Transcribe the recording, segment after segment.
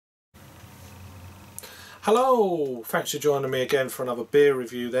Hello, thanks for joining me again for another beer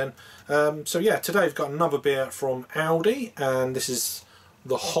review then. So yeah, today we've got another beer from ALDI, and this is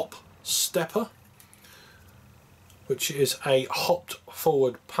the Hop Stepper, which is a hopped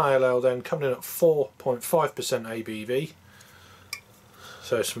forward pale ale then, coming in at 4.5% ABV.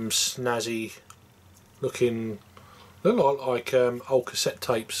 So some snazzy looking, look like old cassette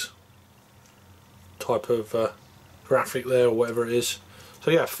tapes type of graphic there, or whatever it is. So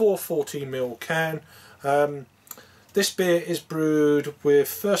yeah, 440ml can. This beer is brewed with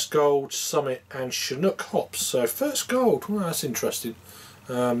First Gold, Summit and Chinook hops. So First Gold, well, that's interesting.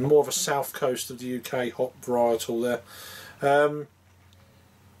 More of a south coast of the UK hop varietal there.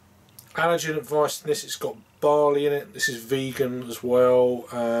 Allergen advice in this, it's got barley in it. This is vegan as well.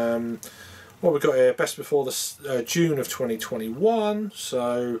 What we've got here, best before the June of 2021.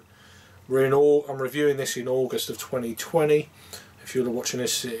 So we're in all. I'm reviewing this in August of 2020. If you're watching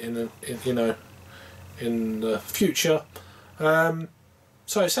this in the future.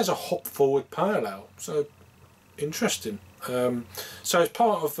 So it says a hop forward pale ale, so interesting. So it's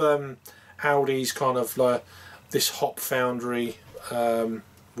part of ALDI's kind of like this hop Foundry,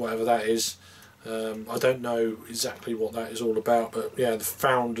 whatever that is. I don't know exactly what that is all about, but yeah, the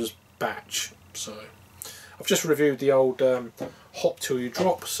Founder's Batch. So I've just reviewed the old Hop Till You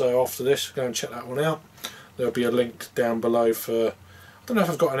Drop, so after this go and check that one out. There'll be a link down below for, I don't know if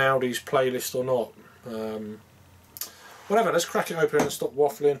I've got an ALDI's playlist or not. Whatever, let's crack it open and stop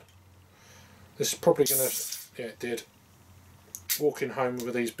waffling. This is probably gonna, yeah, it did. Walking home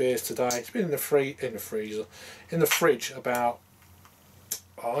with these beers today. It's been in the fridge about,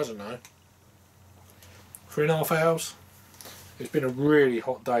 oh, I don't know, 3.5 hours. It's been a really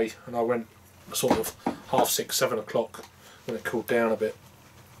hot day, and I went sort of 6:30, 7 o'clock when it cooled down a bit.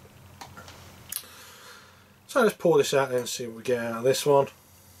 So let's pour this out then and see what we get out of this one.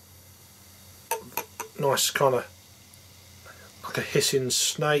 Nice kind of like a hissing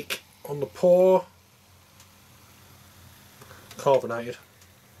snake on the pour. Carbonated.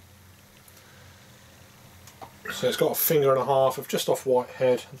 So it's got 1.5 fingers of just off white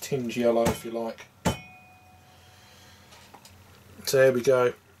head and tinge yellow if you like. So there we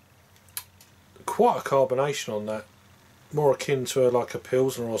go. Quite a carbonation on that. More akin to like a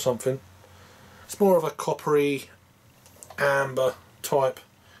Pilsner or something. It's more of a coppery amber type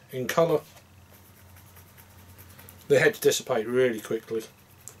in colour. The heads dissipate really quickly,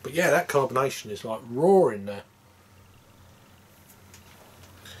 but yeah, that carbonation is like roaring there.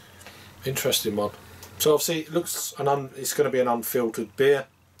 Interesting one. So obviously it looks it's going to be an unfiltered beer.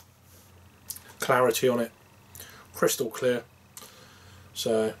 Clarity on it, crystal clear.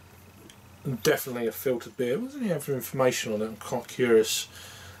 So definitely a filtered beer. What does any other information on it? I'm quite curious.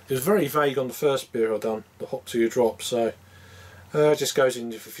 It was very vague on the first beer I done, the Hop Till You Drop. So it just goes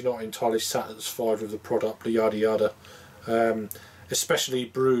in if you're not entirely satisfied with the product, yada yada. Especially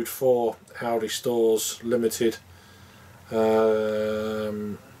brewed for ALDI stores, limited.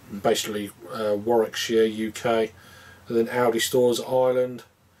 Basically Warwickshire, UK, and then ALDI stores Ireland,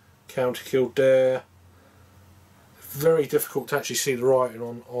 County Kildare. Very difficult to actually see the writing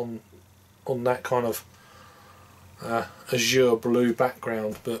on that kind of azure blue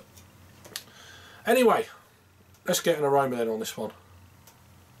background, but anyway, let's get an aroma then on this one.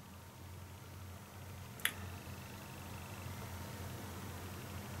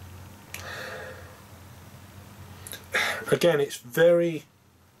 Again, it's very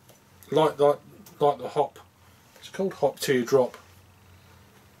like the hop. It's called Hop Till You Drop.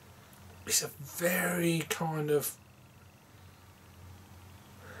 It's a very kind of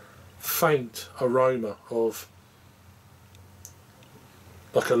faint aroma of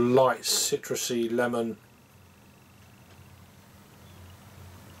like a light citrusy lemon.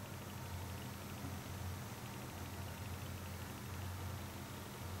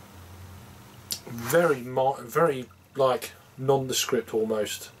 Very like nondescript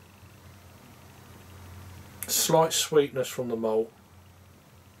almost. Slight sweetness from the malt.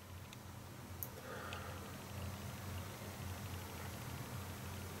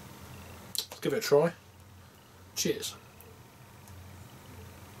 Let's give it a try. Cheers.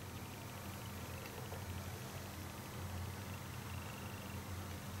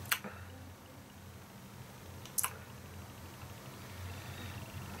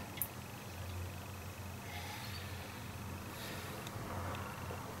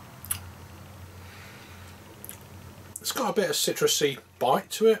 It's got a bit of citrusy bite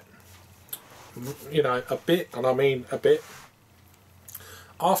to it, you know, a bit, and I mean a bit.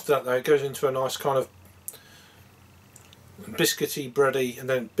 After that though, it goes into a nice kind of biscuity, bready, and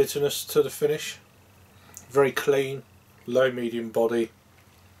then bitterness to the finish. Very clean, low medium body.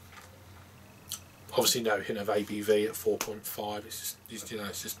 Obviously no hint of ABV at 4.5. It's just, you know,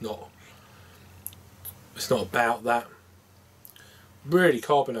 it's just not. It's not about that. Really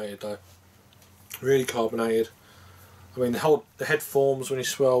carbonated though. Really carbonated. I mean, the head forms when you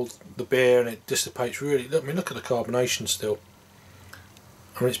swirl the beer and it dissipates. Really, I mean, look at the carbonation still.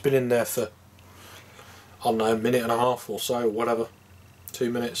 I mean, it's been in there for, I don't know, a minute and a half or so, whatever,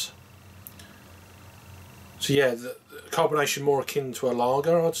 2 minutes. So yeah, the carbonation more akin to a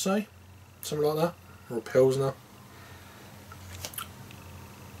lager, I'd say, something like that, or a pilsner.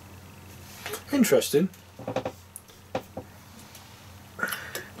 Interesting.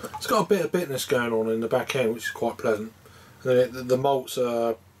 It's got a bit of bitterness going on in the back end, which is quite pleasant. And then the malts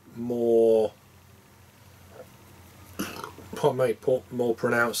are more, pardon me, more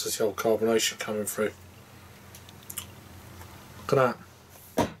pronounced as the old carbonation coming through. Look at that.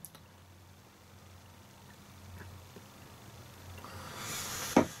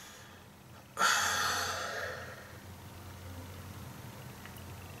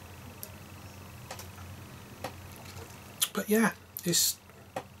 But yeah, it's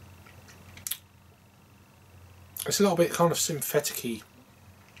a little bit kind of synthetic-y.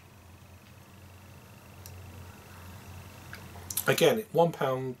 Again,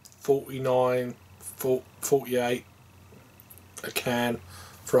 £1.49, 48 a can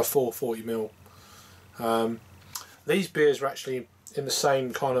for a 440ml. These beers are actually in the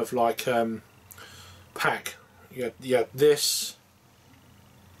same kind of like pack. You had this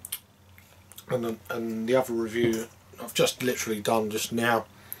and the other review I've just literally done just now.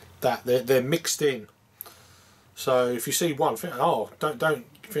 That they're mixed in. So if you see one, think, oh, don't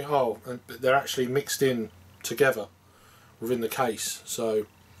think, oh, but they're actually mixed in together within the case. So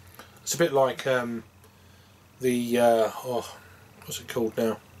it's a bit like oh, what's it called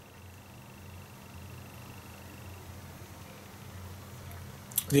now?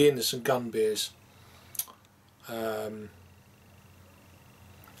 The Innocent Gun beers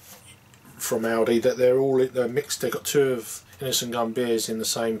from ALDI. That they're mixed. They've got 2 of Innocent Gun beers in the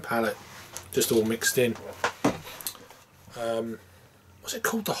same pallet, just all mixed in. What's it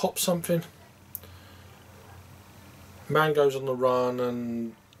called? The hop something? Mangoes on the Run,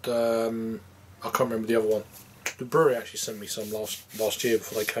 and I can't remember the other one. The brewery actually sent me some last year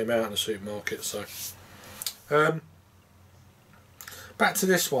before they came out in the supermarket. So back to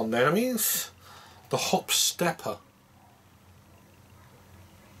this one then. I mean, it's the Hop Stepper,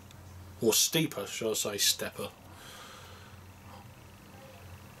 or Steeper, should I say Stepper?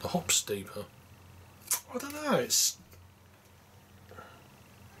 The Hop Steeper. I don't know. It's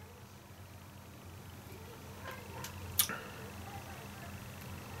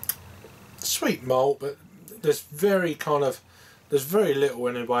sweet malt, but there's very little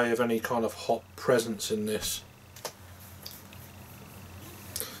in the way of any kind of hop presence in this.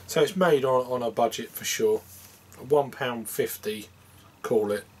 So it's made on a budget for sure. £1.50,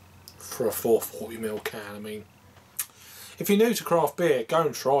 call it, for a 440ml can. I mean, if you're new to craft beer, go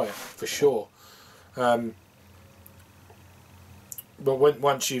and try it for sure. But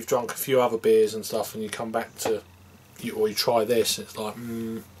once you've drunk a few other beers and stuff, and you come back to, or you try this, it's like,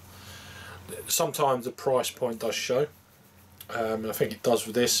 sometimes the price point does show, and I think it does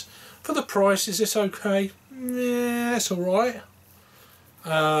with this. For the price, is this okay? Yeah, it's alright.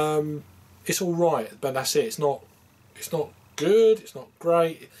 It's alright, but that's it. It's not good, it's not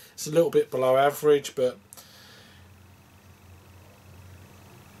great, it's a little bit below average, but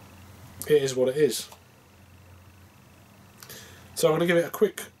it is what it is. So I'm going to give it a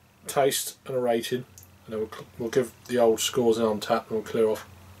quick taste and a rating, and then we'll give the old scores in on tap and we'll clear off.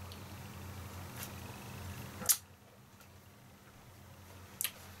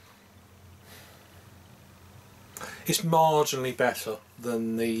 It's marginally better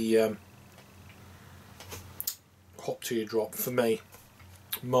than the Hop Teardrop for me.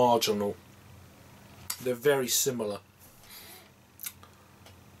 Marginal. They're very similar.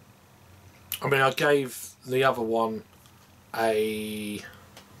 I mean, I gave the other one I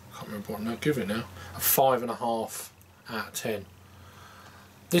can't remember what I'd give it now. A 5.5 out of 10.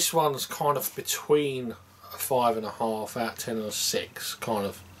 This one's kind of between a 5.5 out of 10 and a 6 kind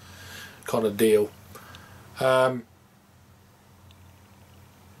of deal. So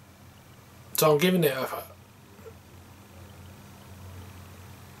I'm giving it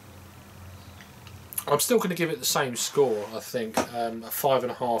I'm still going to give it the same score, I think, a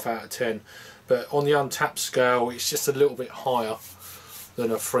 5.5 out of 10. But on the untapped scale, it's just a little bit higher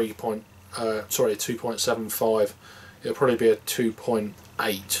than a 2.75. It'll probably be a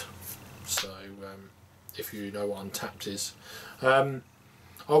 2.8. So if you know what untapped is, what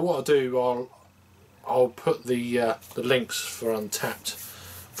I'll do, I'll put the links for untapped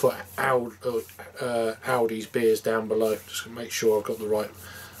for Aldi's beers down below. Just to make sure I've got the right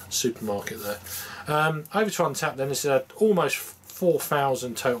supermarket there. Over to Untapped then, it's almost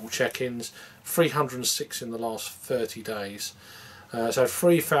 4,000 total check-ins, 306 in the last 30 days. So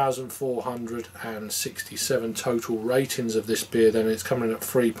 3,467 total ratings of this beer, then it's coming in at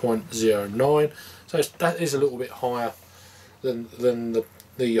 3.09. So that is a little bit higher than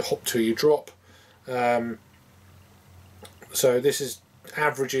the hop till you drop. So this is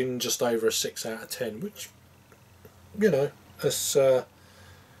averaging just over a 6 out of 10, which, you know, it's not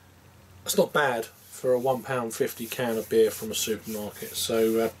bad for a £1.50 can of beer from a supermarket.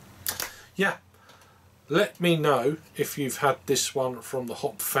 So yeah, let me know if you've had this one from the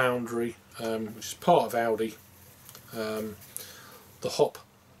Hop Foundry, which is part of ALDI. The Hop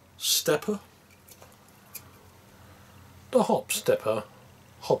Stepper. The Hop Stepper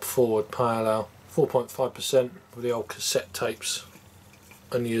Hop Forward Pale Ale, 4.5% with the old cassette tapes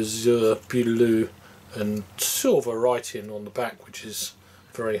and the azure, blue and silver writing on the back, which is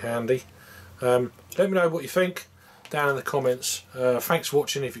very handy. Let me know what you think down in the comments. Thanks for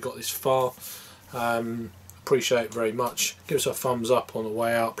watching if you got this far. Appreciate it very much. Give us a thumbs up on the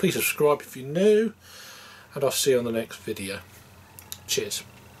way out. Please subscribe if you're new, and I'll see you on the next video. Cheers.